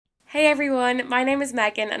Hey everyone, my name is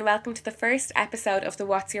Megan and welcome to the first episode of the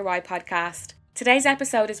What's Your Why podcast. Today's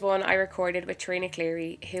episode is one I recorded with Trina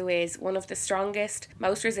Cleary, who is one of the strongest,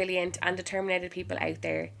 most resilient and determined people out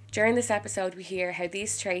there. During this episode, we hear how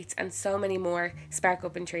these traits and so many more spark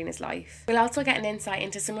up in Trina's life. We'll also get an insight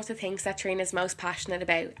into some of the things that Trina's most passionate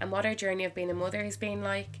about and what her journey of being a mother has been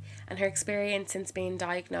like and her experience since being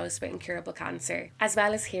diagnosed with incurable cancer, as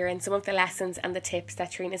well as hearing some of the lessons and the tips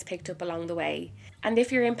that Trina's picked up along the way. And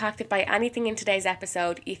if you're impacted by anything in today's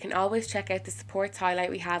episode, you can always check out the supports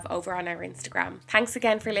highlight we have over on our Instagram. Thanks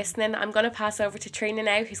again for listening. I'm going to pass over to Trina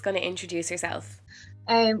now, who's going to introduce herself.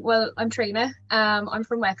 Well, I'm Trina. I'm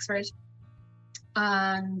from Wexford,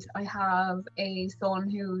 and I have a son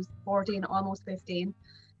who's 14, almost 15.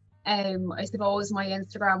 I suppose my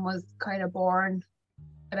Instagram was kind of born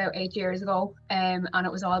about 8 years ago, and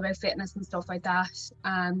it was all about fitness and stuff like that.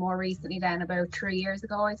 And more recently, then about 3 years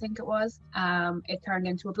ago, I think it was, it turned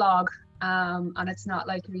into a blog. And it's not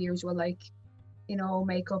like your usual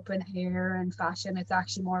makeup and hair and fashion. It's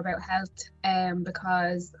actually more about health,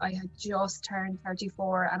 because I had just turned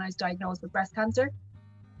 34 and I was diagnosed with breast cancer.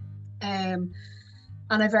 And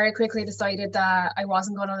I very quickly decided that I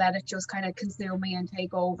wasn't going to let it just kind of consume me and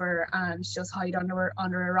take over and just hide under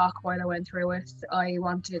a rock while I went through it. I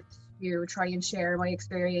wanted to try and share my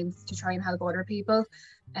experience to try and help other people,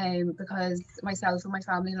 because myself and my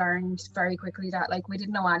family learned very quickly that we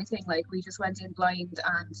didn't know anything. We just went in blind,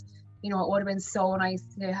 and it would have been so nice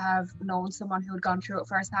to have known someone who had gone through it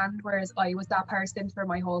firsthand, whereas I was that person for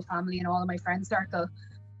my whole family and all of my friend circle.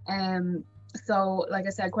 So like I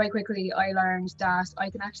said, quite quickly I learned that I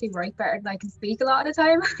can actually write better than I can speak a lot of the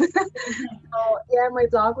time. So yeah, my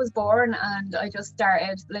blog was born, and I just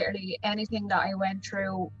started literally anything that I went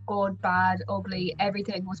through, good, bad, ugly,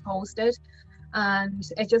 everything was posted. And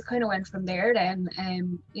it just kind of went from there then.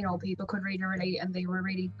 People could really relate, and they were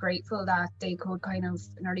really grateful that they could kind of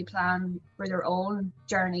nearly plan for their own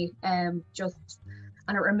journey, and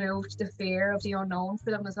it removed the fear of the unknown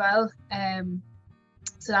for them as well.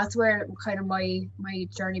 So that's where kind of my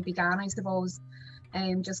journey began, I suppose.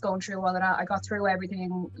 Just going through all of that, I got through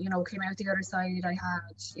everything, came out the other side. I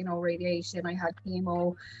had, radiation, I had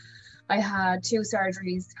chemo, I had 2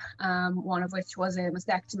 surgeries, one of which was a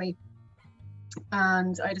mastectomy.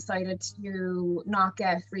 And I decided to not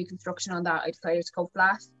get reconstruction on that. I decided to go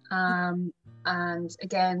flat. And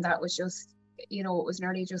again, that was just, it was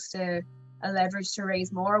nearly just a leverage to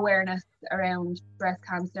raise more awareness around breast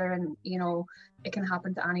cancer, and it can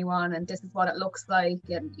happen to anyone, and this is what it looks like,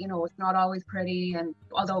 and it's not always pretty. And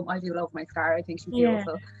although I do love my scar, I think she's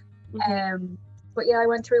beautiful. But yeah, I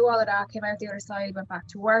went through all of that, came out the other side, went back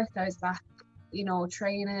to work. I was back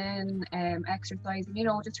training, exercising,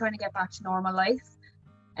 just trying to get back to normal life.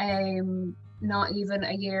 Not even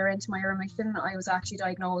a year into my remission, I was actually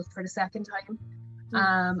diagnosed for the second time.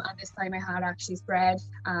 And this time I had actually spread,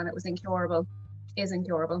 and it was incurable.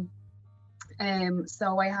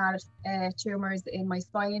 So I had tumors in my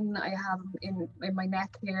spine. I have them in my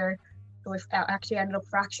neck here. So I actually ended up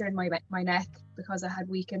fracturing my neck because I had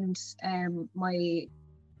weakened my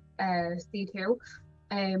C2.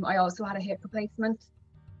 I also had a hip replacement,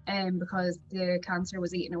 because the cancer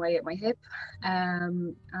was eating away at my hip.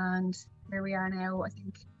 And here we are now, I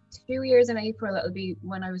think 2 years in April, it'll be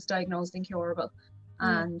when I was diagnosed incurable.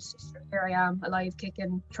 And here I am, alive,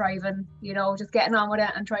 kicking, thriving, just getting on with it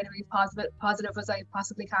and trying to be positive as I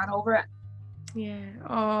possibly can over it. Yeah.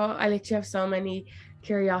 Oh, I literally have so many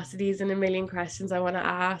curiosities and a million questions I want to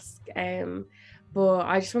ask. But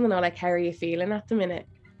I just want to know, how are you feeling at the minute?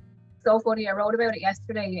 So funny, I wrote about it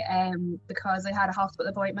yesterday, because I had a hospital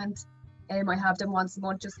appointment. I have them once a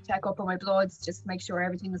month just to check up on my bloods, just to make sure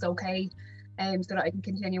everything is okay, so that I can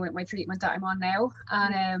continue with my treatment that I'm on now.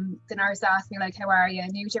 And the nurse asked me how are you,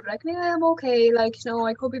 and usually I'm yeah, I'm okay, I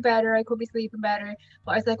could be better, I could be sleeping better.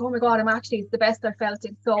 But I was oh my god, it's the best I've felt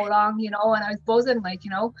in so long, and I was buzzing,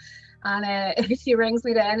 and she rings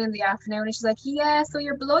me then in the afternoon, and she's yeah, so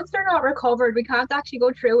your bloods are not recovered, we can't actually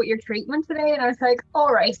go through with your treatment today. And I was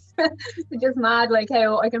all right. It's just mad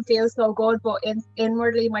how I can feel so good, but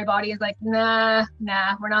inwardly my body is nah,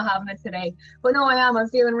 we're not having it today. But no, I'm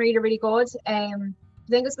feeling really, really good. I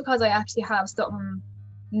think it's because I actually have something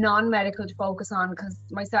non-medical to focus on, because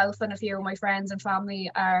myself and a few of my friends and family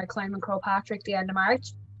are climbing Croagh Patrick the end of March.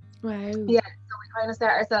 Wow. Yeah, so we kind of set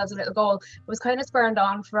ourselves a little goal. It was kind of spurned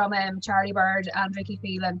on from Charlie Bird and Vicky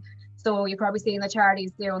Phelan. So you've probably seen the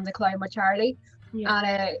Charlies doing the climb with Charlie. Yeah.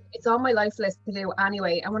 And it's on my life list to do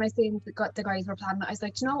anyway. And when I seen the guys were planning it, I was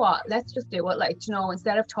you know what, let's just do it.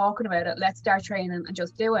 Instead of talking about it, let's start training and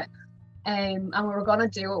just do it. And we were gonna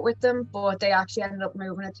do it with them, but they actually ended up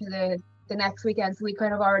moving it to the the next weekend. So we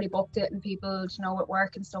kind of already booked it, and people, you know, at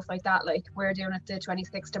work and stuff like that, like we're doing it the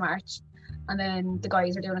 26th of March, and then the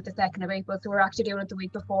guys are doing it the 2nd of April. So we're actually doing it the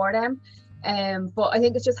week before them. But I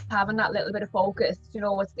think it's just having that little bit of focus, you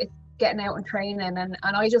know, it's getting out and training, and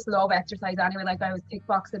I just love exercise anyway. Like I was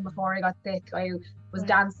kickboxing before I got sick, I was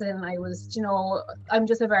dancing, I was, you know, I'm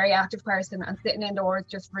just a very active person, and sitting indoors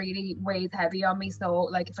just really weighs heavy on me. So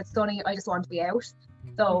like if it's sunny, I just want to be out.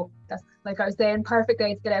 So that's, like I was saying, perfect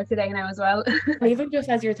day to get out today now as well. And even just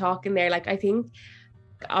as you're talking there, like I think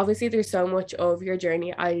obviously there's so much of your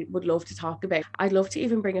journey I would love to talk about. I'd love to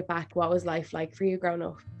even bring it back. What was life like for you growing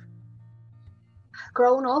up?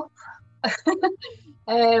 Growing up,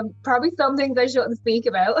 probably some things I shouldn't speak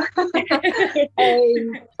about. But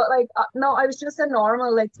like no, I was just a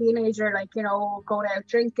normal like teenager, like, you know, going out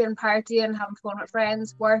drinking, partying, having fun with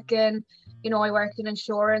friends, working. You know, I worked in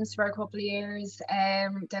insurance for a couple of years.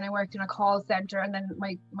 Then I worked in a call center, and then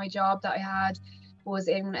my job that I had was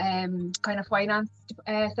in kind of finance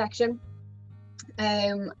section.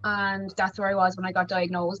 And that's where I was when I got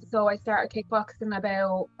diagnosed. So I started kickboxing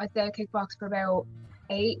I'd say I kickboxed for about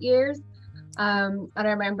 8 years. And I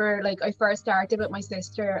remember like I first started with my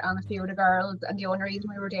sister and a few of the girls, and the only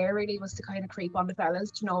reason we were there really was to kind of creep on the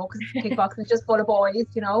fellas, you know, because kickboxing is just full of boys,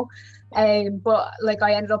 you know. But like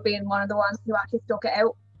I ended up being one of the ones who actually stuck it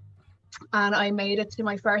out, and I made it to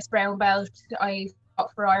my first brown belt. I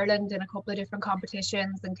fought for Ireland in a couple of different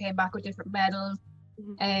competitions and came back with different medals.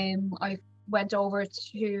 I went over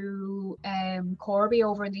to Corby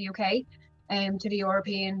over in the UK, to the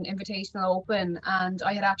European Invitational Open, and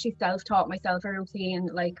I had actually self-taught myself a routine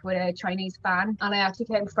like with a Chinese fan, and I actually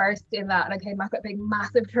came first in that, and I came back with a big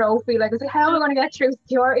massive trophy. Like I was like, how am I going to get through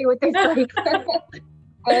security with this? Like,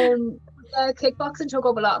 kickboxing took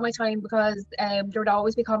up a lot of my time because there would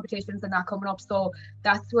always be competitions and that coming up, so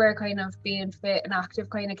that's where kind of being fit and active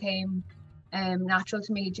kind of came natural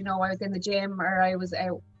to me. You know, I was in the gym or I was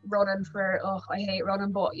out running for, I hate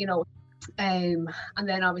running, but you know, and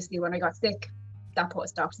then obviously when I got sick, that put a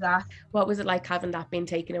stop to that. What was it like having that being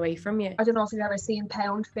taken away from you? I don't know if you've ever seen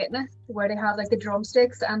Pound Fitness, where they have like the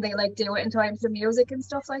drumsticks and they like do it in time to music and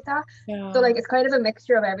stuff like that. So like it's kind of a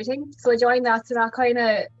mixture of everything. So I joined that, so that kind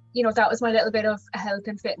of, you know, that was my little bit of health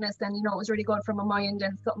and fitness, and you know, it was really good for my mind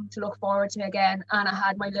and something to look forward to again. And I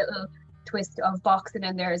had my little twist of boxing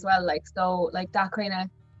in there as well, like, so like that kind of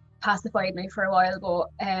pacified me for a while. But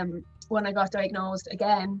when I got diagnosed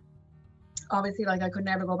again, obviously like I could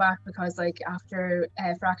never go back, because like after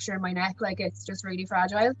fracturing my neck, like it's just really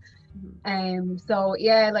fragile. So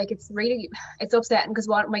yeah, like it's upsetting, because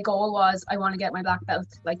what my goal was, I want to get my black belt.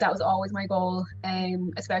 Like that was always my goal.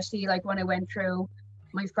 Especially like when I went through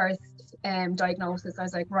my first diagnosis, I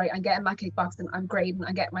was like, right, I'm getting my kickboxing, I'm grading,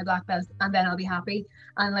 I'm getting my black belt, and then I'll be happy.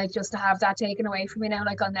 And like just to have that taken away from me now,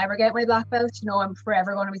 like I'll never get my black belt, you know, I'm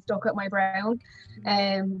forever going to be stuck at my brown.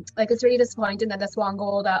 Like it's really disappointing that that's one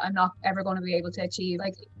goal that I'm not ever going to be able to achieve.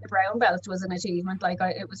 Like the brown belt was an achievement. Like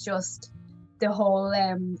it was just the whole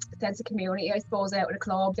sense of community, I suppose, out at the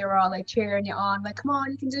club. They were all like cheering you on, like, come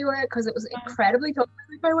on, you can do it, because it was incredibly tough.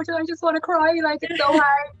 I just want to cry, like it's so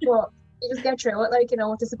hard, but you just get through it, like, you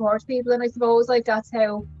know, to support people. And I suppose like that's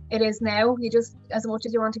how it is now. You just, as much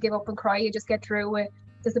as you want to give up and cry, you just get through with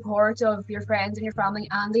the support of your friends and your family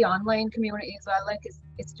and the online community as well. Like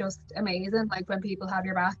it's just amazing, like when people have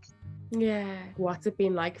your back. Yeah. What's it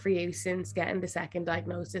been like for you since getting the second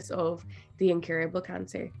diagnosis of the incurable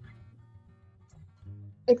cancer?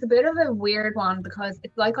 It's a bit of a weird one, because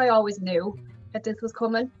it's like I always knew that this was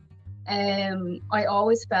coming. I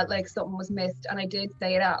always felt like something was missed, and I did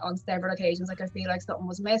say that on several occasions, like I feel like something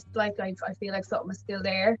was missed, like I feel like something is still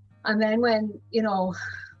there. And then when, you know,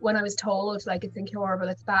 when I was told like it's incurable,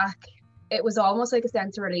 it's back, it was almost like a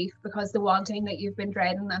sense of relief, because the one thing that you've been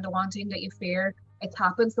dreading and the one thing that you fear, it's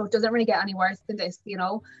happened, so it doesn't really get any worse than this, you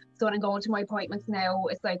know. So when I'm going to my appointments now,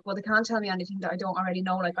 it's like, well, they can't tell me anything that I don't already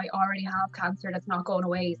know. Like I already have cancer that's not going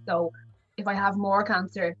away, so if I have more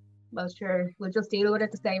cancer, well, sure, we'll just deal with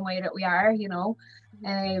it the same way that we are, you know.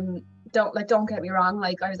 Don't get me wrong,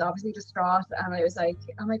 like I was obviously distraught, and I was like,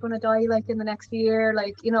 am I gonna die like in the next year?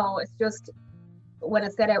 Like, you know, it's just, when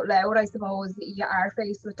it's said out loud, I suppose you are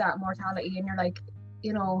faced with that mortality, and you're like,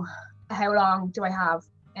 you know, how long do I have?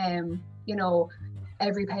 You know,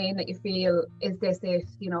 every pain that you feel, is this it?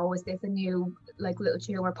 You know, is this a new like little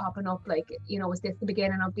tumor popping up? Like, you know, is this the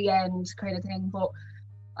beginning of the end kind of thing? But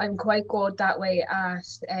I'm quite good that way at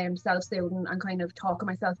self-soothing and kind of talking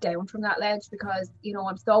myself down from that ledge, because, you know,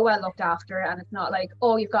 I'm so well looked after, and it's not like,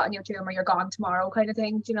 oh, you've got a new tumor, you're gone tomorrow kind of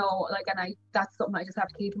thing, you know. Like, and that's something I just have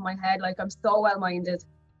to keep in my head. Like, I'm so well minded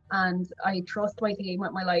and I trust my team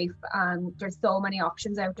with my life, and there's so many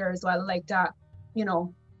options out there as well, like that, you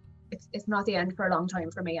know, it's not the end for a long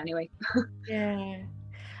time for me anyway. Yeah.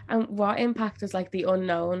 And what impact does like the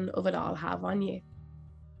unknown of it all have on you?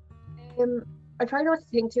 I try not to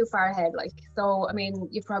think too far ahead, like, so I mean,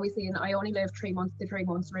 you've probably seen I only live 3 months to 3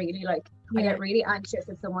 months really, like I Yeah. get really anxious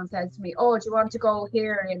if someone says to me, oh, do you want to go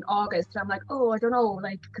here in August? And I'm like, oh, I don't know,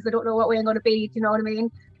 like, because I don't know what way I'm going to be, do you know what I mean?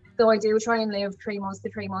 So I do try and live 3 months to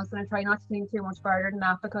 3 months, and I try not to think too much further than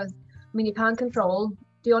that, because I mean, you can't control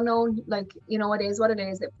the unknown, like, you know, it is what it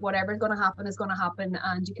is. Whatever's going to happen is going to happen,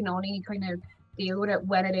 and you can only kind of deal with it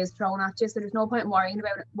when it is thrown at you. So there's no point in worrying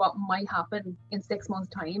about what might happen in 6 months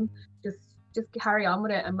time. Just carry on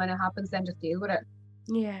with it, and when it happens, then just deal with it.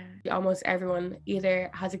 Yeah. Almost everyone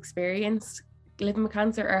either has experienced living with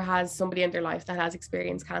cancer or has somebody in their life that has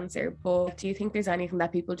experienced cancer. But do you think there's anything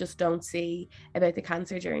that people just don't see about the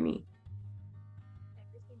cancer journey?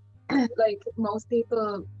 Like most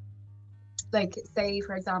people, like say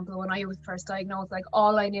for example, when I was first diagnosed, like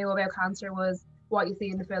all I knew about cancer was what you see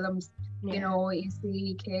in the films. Yeah. You know, you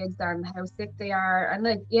see kids and how sick they are, and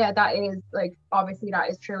like, yeah, that is like, obviously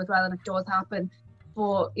that is true as well, and it does happen,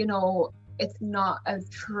 but you know, it's not a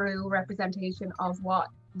true representation of what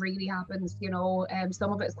really happens, you know.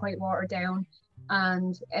 Some of it is quite watered down,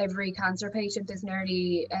 and every cancer patient is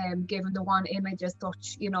nearly given the one image as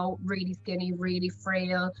such, you know, really skinny, really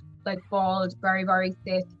frail, like bald, very, very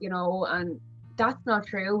sick, you know, and that's not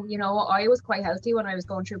true. You know, I was quite healthy when I was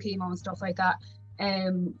going through chemo and stuff like that.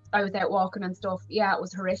 I was out walking and stuff. Yeah, it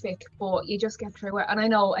was horrific, but you just get through it. And I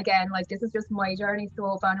know, again, like, this is just my journey,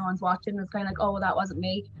 so if anyone's watching, it's kind of like, oh, that wasn't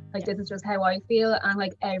me, like, this is just how I feel, and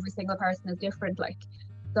like every single person is different, like,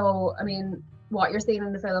 so I mean, what you're seeing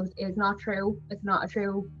in the films is not true. It's not a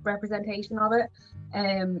true representation of it.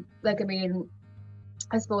 Like, I mean,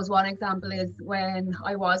 I suppose one example is when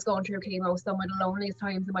I was going through chemo, some of the loneliest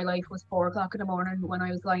times in my life was 4 o'clock in the morning when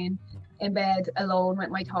I was lying in bed alone with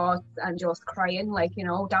my thoughts and just crying. Like, you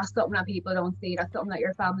know, that's something that people don't see. That's something that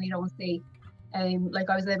your family don't see. Like,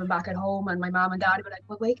 I was living back at home, and my mom and dad would be like,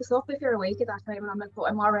 well, wake us up if you're awake at that time. And I'm like, but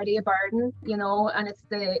I'm already a burden, you know. And it's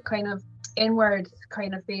the kind of inward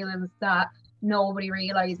kind of feelings that nobody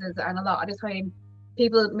realizes, and a lot of the time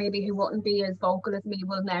people maybe who wouldn't be as vocal as me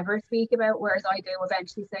will never speak about, whereas I do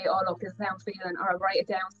eventually say, oh look, this is how I'm feeling, or I'll write it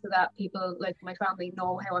down so that people, like my family,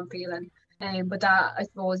 know how I'm feeling. But that, I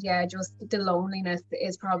suppose, yeah, just the loneliness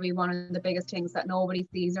is probably one of the biggest things that nobody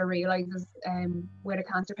sees or realizes with a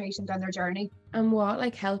cancer patient and their journey. And what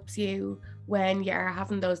like helps you when you're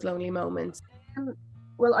having those lonely moments?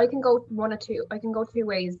 Well, I can go two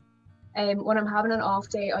ways. When I'm having an off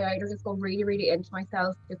day, I either just go really, really into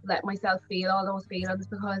myself, just let myself feel all those feelings,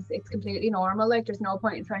 because it's completely normal. Like, there's no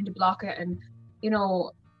point in trying to block it. And, you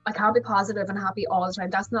know, I can't be positive and happy all the time.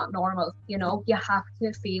 That's not normal. You know, you have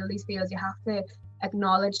to feel these feelings. You have to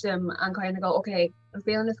acknowledge them and kind of go, okay, I'm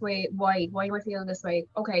feeling this way. Why am I feeling this way?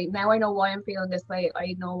 Okay, now I know why I'm feeling this way.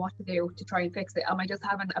 I know what to do to try and fix it. Am I just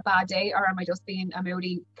having a bad day, or am I just being a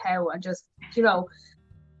moody cow? And just, you know,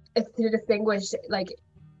 it's to distinguish, like,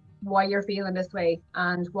 why you're feeling this way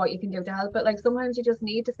and what you can do to help it. Like, sometimes you just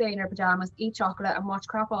need to stay in your pajamas, eat chocolate and watch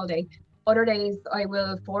crap all day. Other days I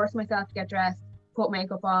will force myself to get dressed, put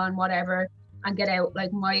makeup on, whatever, and get out.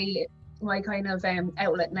 Like, my kind of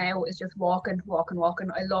outlet now is just walking.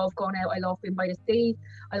 I love going out. I love being by the sea.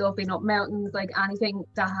 I love being up mountains, like anything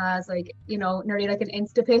that has, like, you know, nearly like an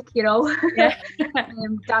insta pic, you know. Yeah.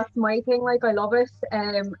 That's my thing. Like, I love it.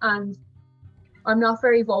 And I'm not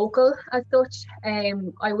very vocal as such.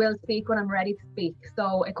 I will speak when I'm ready to speak.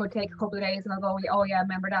 So it could take a couple of days and I'll go, oh yeah, I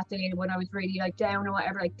remember that day when I was really like down or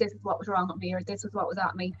whatever, like this is what was wrong with me, or this is what was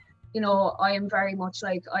at me. You know, I am very much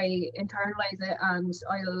like, I internalize it and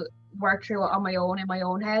I'll work through it on my own, in my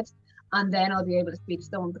own head, and then I'll be able to speak to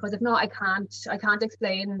someone. Because if not, I can't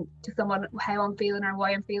explain to someone how I'm feeling or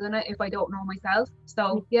why I'm feeling it if I don't know myself.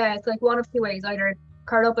 So yeah, it's like one of two ways: either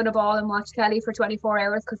curl up in a ball and watch telly for 24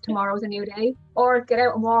 hours because tomorrow's a new day, or get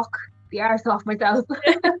out and walk the arse off myself.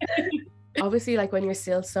 Obviously, like, when you're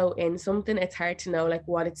still so in something, it's hard to know like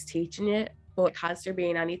what it's teaching you, but has there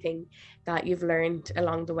been anything that you've learned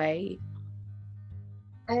along the way?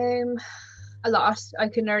 A lot. I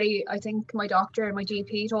think my doctor and my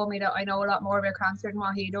GP told me that I know a lot more about cancer than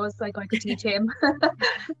what he does. Like, I could teach him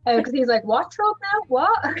because he's like, what drug now,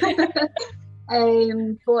 what?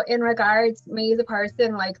 But in regards me as a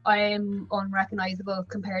person, like, I'm unrecognizable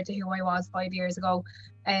compared to who I was 5 years ago.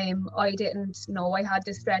 I didn't know I had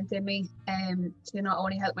the strength in me to not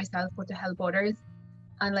only help myself but to help others.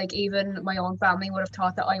 And like, even my own family would have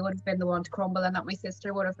thought that I would have been the one to crumble and that my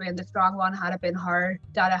sister would have been the strong one had it been her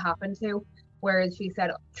that it happened to. whereas she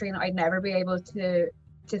said, Trina, I'd never be able to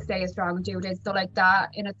stay as strong as you did. So like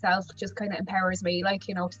that in itself just kind of empowers me, like,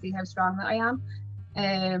 you know, to see how strong that I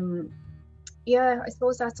am. Yeah, I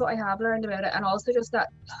suppose that's what I have learned about it. And also just that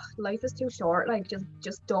life is too short. Like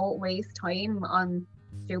just don't waste time on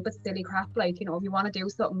stupid silly crap. Like, you know, if you want to do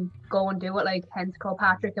something, go and do it. Like hence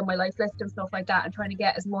Patrick and my life list and stuff like that, and trying to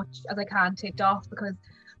get as much as I can ticked off, because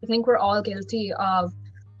I think we're all guilty of,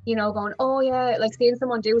 you know, going, oh yeah, like seeing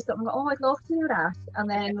someone do something, oh I'd love to do that, and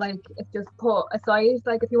then like it's just put aside.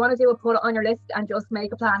 Like if you want to do it, put it on your list and just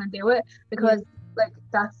make a plan and do it, because like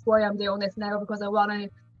that's why I'm doing this now, because I want to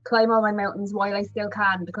climb all my mountains while I still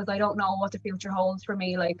can, because I don't know what the future holds for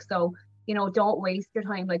me. Like, so, you know, don't waste your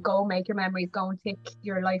time. Like, go make your memories, go and tick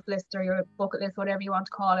your life list or your bucket list, whatever you want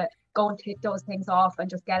to call it. Go and tick those things off and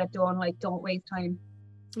just get it done. Like, don't waste time.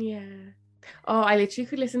 Yeah. Oh, I literally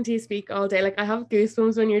could listen to you speak all day. Like, I have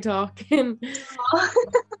goosebumps when you're talking.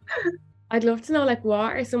 I'd love to know, like,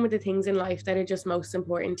 what are some of the things in life that are just most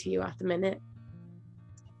important to you at the minute?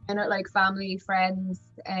 And like family, friends,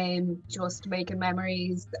 and just making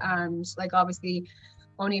memories, and like obviously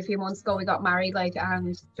only a few months ago we got married, like,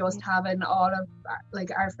 and just having all of like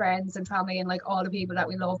our friends and family and like all the people that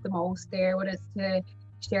we love the most there with us to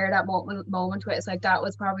share that moment with us. Like that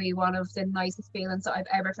was probably one of the nicest feelings that I've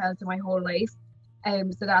ever felt in my whole life.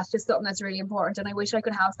 So that's just something that's really important, and I wish I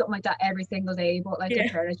could have something like that every single day, but like in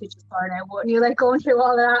fairness, you just burn out, wouldn't you, like going through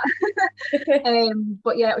all that.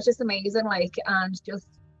 But yeah, it was just amazing, like, and just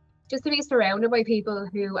to be surrounded by people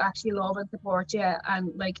who actually love and support you, and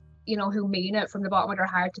like, you know, who mean it from the bottom of their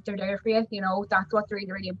heart, that they're there for you. You know, that's what's really,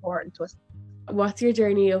 really important to us. What's your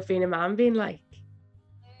journey of being a mom been like?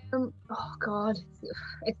 Oh God,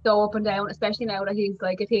 it's so up and down, especially now that he's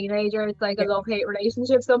like a teenager. It's like a love-hate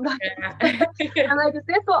relationship sometimes. I'm like, is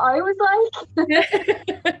this what I was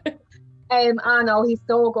like? I know he's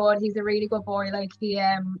so good. He's a really good boy. Like he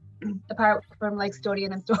apart from like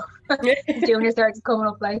studying and stuff, his junior cert is coming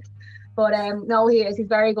up, like, but no, he's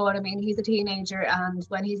very good. I mean, he's a teenager, and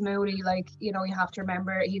when he's moody, like, you know, you have to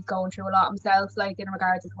remember he's going through a lot himself, like in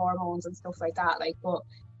regards to hormones and stuff like that, like, but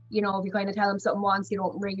you know, if you kind of tell him something once, you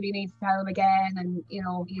don't really need to tell him again. And you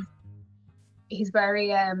know, he's a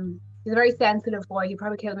very sensitive boy. He'd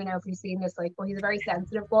probably kill me now if he's seen this, like, but he's a very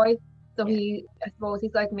sensitive boy. So I suppose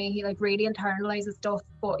he's like me, he like really internalizes stuff,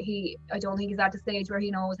 but I don't think he's at the stage where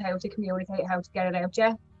he knows how to communicate, how to get it out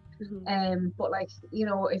yet. But like, you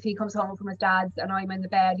know, if he comes home from his dad's and I'm in the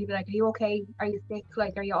bed, he'd be like, are you okay? Are you sick?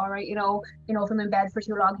 Like, are you all right? You know, if I'm in bed for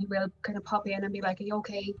too long, he will kind of pop in and be like, are you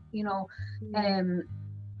okay? You know,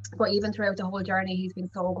 but even throughout the whole journey, he's been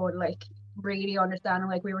so good, like really understanding.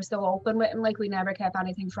 Like we were so open with him, like we never kept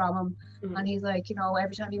anything from him. And he's like, you know,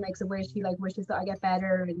 every time he makes a wish, he like wishes that I get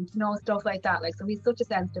better, and you know, stuff like that. Like, so he's such a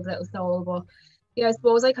sensitive little soul. But yeah, I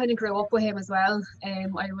suppose I kind of grew up with him as well. I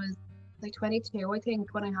was like 22, I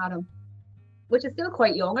think, when I had him, which is still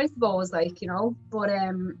quite young, I suppose, like, you know. But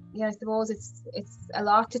yeah, I suppose it's a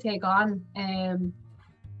lot to take on.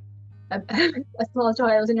 A small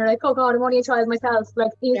child, and you're like, oh God, I'm only a child myself.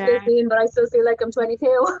 Like he's 15, but I still feel like I'm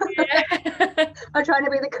 22. I'm trying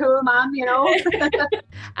to be the cool mom, you know.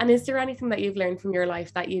 And is there anything that you've learned from your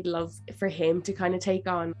life that you'd love for him to kind of take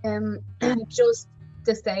on? Just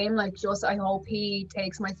the same, like, just I hope he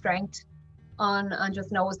takes my strength on and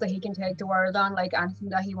just knows that he can take the world on. Like anything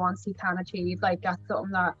that he wants, he can achieve. Like that's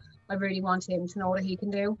something that I really want him to know that he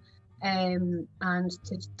can do. And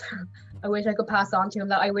to I wish I could pass on to him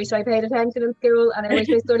that I wish I paid attention in school, and I wish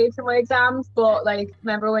I studied for my exams. But like,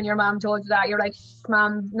 remember when your mom told you that, you're like,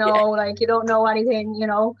 mom, no, like you don't know anything, you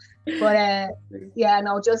know. But yeah,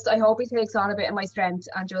 no, just I hope he takes on a bit of my strength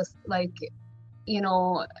and just like, you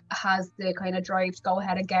know, has the kind of drive to go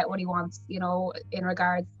ahead and get what he wants, you know, in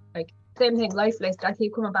regards, like, same thing, life list. I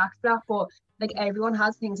keep coming back to that, but like everyone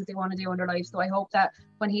has things that they want to do in their life. So I hope that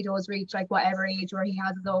when he does reach like whatever age where he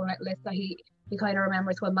has his own list, that he kind of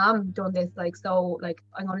remembers, well, mom done this, like, so like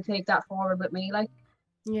I'm going to take that forward with me, like.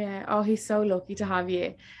 Yeah. Oh, he's so lucky to have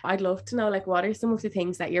you. I'd love to know, like, what are some of the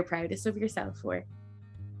things that you're proudest of yourself for?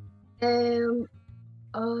 Oh,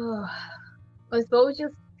 I suppose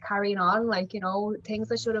just carrying on, like, you know, things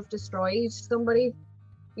that should have destroyed somebody,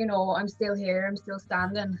 you know, I'm still here, I'm still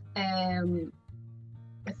standing.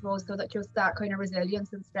 I suppose so, that just that kind of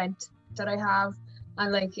resilience and strength that I have.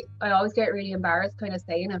 And like, I always get really embarrassed kind of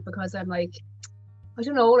saying it, because I'm like, I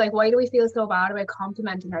don't know, like, why do we feel so bad about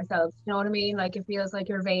complimenting ourselves? You know what I mean? Like, it feels like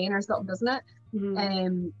you're vain or something, doesn't it?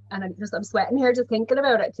 And I'm sweating here just thinking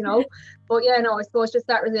about it, you know. But yeah, no, I suppose just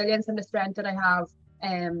that resilience and the strength that I have,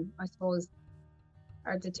 I suppose,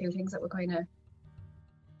 are the two things that were kind of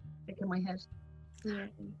stick in my head. Yeah.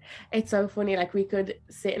 It's so funny, like we could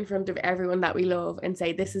sit in front of everyone that we love and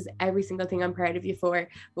say this is every single thing I'm proud of you for,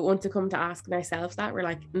 but once it come to asking ourselves that, we're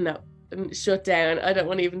like, no, shut down, I don't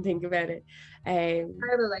want to even think about it.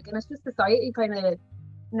 Terrible, like, and it's just society kind of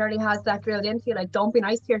nearly has that drilled into you, like, don't be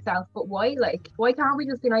nice to yourself. But why? Like, why can't we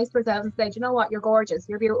just be nice to ourselves and say, do you know what, you're gorgeous,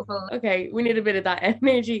 you're beautiful? Okay, we need a bit of that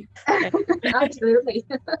energy. Absolutely.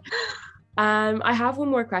 I have one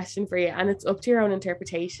more question for you, and it's up to your own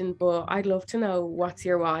interpretation, but I'd love to know, what's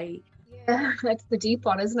your why? Yeah, that's the deep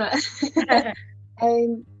one, isn't it?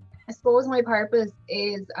 I suppose my purpose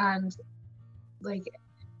is, and like,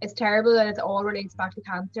 it's terrible that it's all relates back to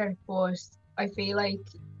cancer, but I feel like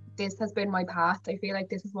this has been my path. I feel like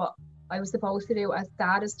this is what I was supposed to do. As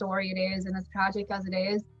sad a story it is and as tragic as it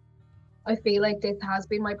is, I feel like this has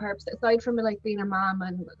been my purpose. Aside from like being a mom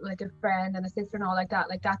and like a friend and a sister and all like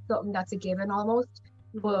that's something that's a given almost.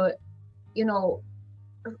 But you know,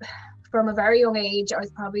 from a very young age, I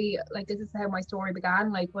was probably like, this is how my story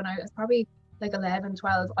began. Like when I was probably like 11,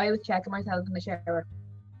 12, I was checking myself in the shower.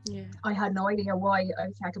 Yeah. I had no idea why I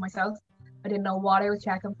was checking myself. I didn't know what I was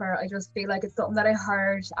checking for. I just feel like it's something that I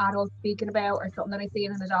heard adults speaking about or something that I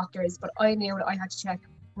seen in the doctors, but I knew that I had to check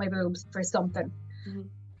my boobs for something. Mm-hmm.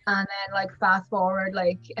 And then like fast forward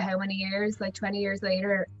like how many years, like 20 years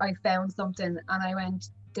later, I found something and I went,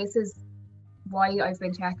 this is why I've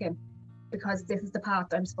been checking, because this is the path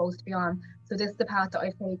I'm supposed to be on. So this is the path that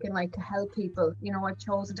I've taken, like, to help people. You know, I've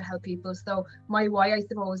chosen to help people. So my why, I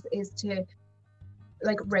suppose, is to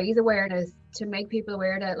like raise awareness, to make people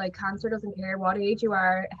aware that like cancer doesn't care what age you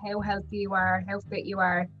are, how healthy you are, how fit you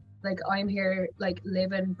are. Like, I'm here, like,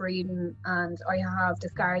 living, breathing, and I have the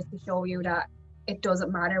scars to show you that it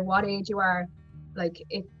doesn't matter what age you are. Like,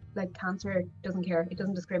 cancer doesn't care, it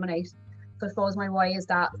doesn't discriminate. So I suppose my why is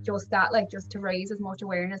that, like, just to raise as much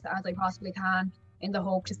awareness as I possibly can, in the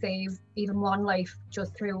hope to save even one life,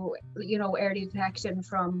 just through, you know, early detection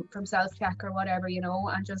from self-check or whatever, you know,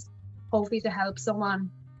 and just hopefully to help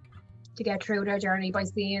someone to get through their journey by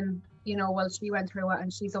seeing, you know, well, she went through it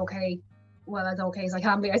and she's okay, well, as okay as I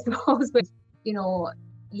can be, I suppose. But, you know,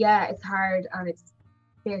 yeah, it's hard and it's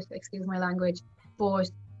shit, excuse my language,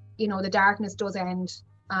 but, you know, the darkness does end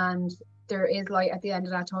and there is light at the end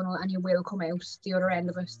of that tunnel and you will come out the other end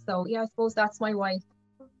of it. So yeah, I suppose that's my why.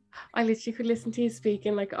 I literally could listen to you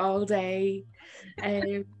speaking like all day.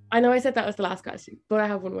 I know I said that was the last question, but I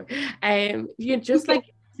have one more. You just like,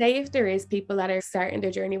 say if there is people that are starting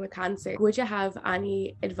their journey with cancer, would you have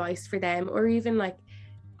any advice for them, or even like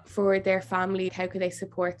for their family? How could they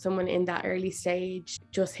support someone in that early stage,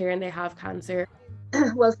 just hearing they have cancer?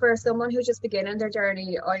 Well, for someone who's just beginning their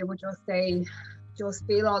journey, I would just say, just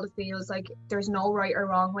feel all the feels. Like, there's no right or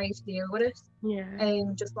wrong way to deal with it. Yeah.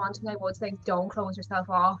 Just one thing I would say, don't close yourself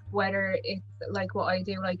off, whether it's like what I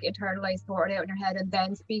do, like internalize, sort it out in your head and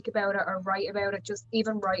then speak about it or write about it. Just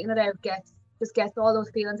even writing it out gets all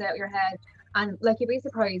those feelings out of your head. And like, you'd be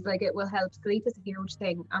surprised, like, it will help. Sleep is a huge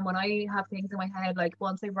thing. And when I have things in my head, like,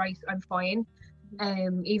 once I write, I'm fine.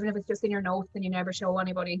 Even if it's just in your notes and you never show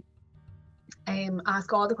anybody.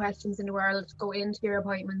 Ask all the questions in the world. Go into your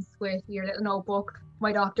appointments with your little notebook.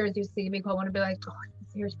 My doctors used to see me come and be like, oh,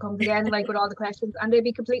 here she comes again, like, with all the questions, and they'd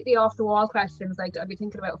be completely off the wall questions. Like, I'd be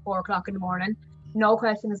thinking about 4 o'clock in the morning. No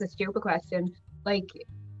question is a stupid question. Like,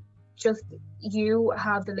 just, you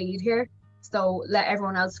have the lead here, so let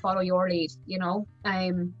everyone else follow your lead, you know.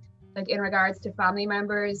 Like, in regards to family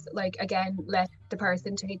members, like, again, let the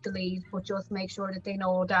person take the lead, but just make sure that they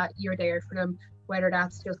know that you're there for them, whether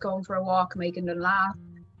that's just going for a walk, making them laugh,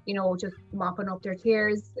 you know, just mopping up their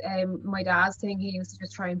tears. My dad's thing, he used to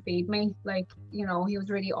just try and feed me. Like, you know, he was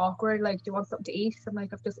really awkward. Like, do you want something to eat? I'm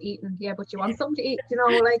like, I've just eaten. Yeah, but you want something to eat? You know,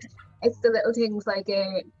 like, it's the little things, like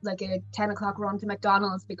a 10 o'clock run to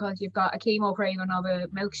McDonald's because you've got a chemo craving of a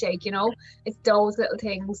milkshake, you know. It's those little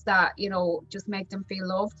things that, you know, just make them feel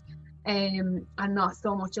loved, and not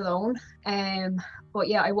so much alone. But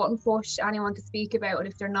yeah, I wouldn't push anyone to speak about it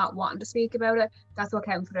if they're not wanting to speak about it. That's what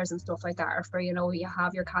counsellors and stuff like that are for, you know. You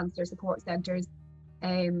have your cancer support centres.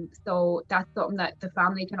 So that's something that the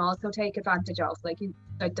family can also take advantage of. Like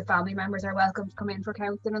the family members are welcome to come in for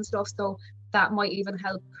counselling and stuff. So that might even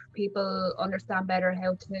help people understand better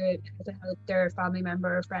how to help their family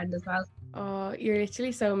member or friend as well. Oh, you're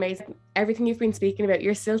literally so amazing. Everything you've been speaking about,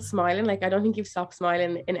 you're still smiling. Like, I don't think you've stopped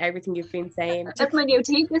smiling in everything you've been saying. That's my new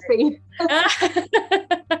teeth, you see.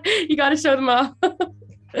 You got to show them off.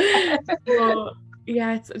 Well,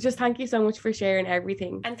 yeah, just thank you so much for sharing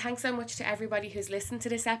everything. And thanks so much to everybody who's listened to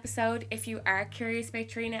this episode. If you are curious about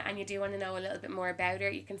Trina and you do want to know a little bit more about her,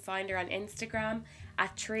 you can find her on Instagram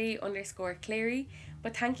at @Tree_Cleary.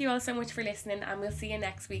 But thank you all so much for listening, and we'll see you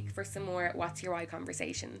next week for some more What's Your Why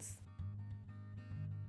conversations.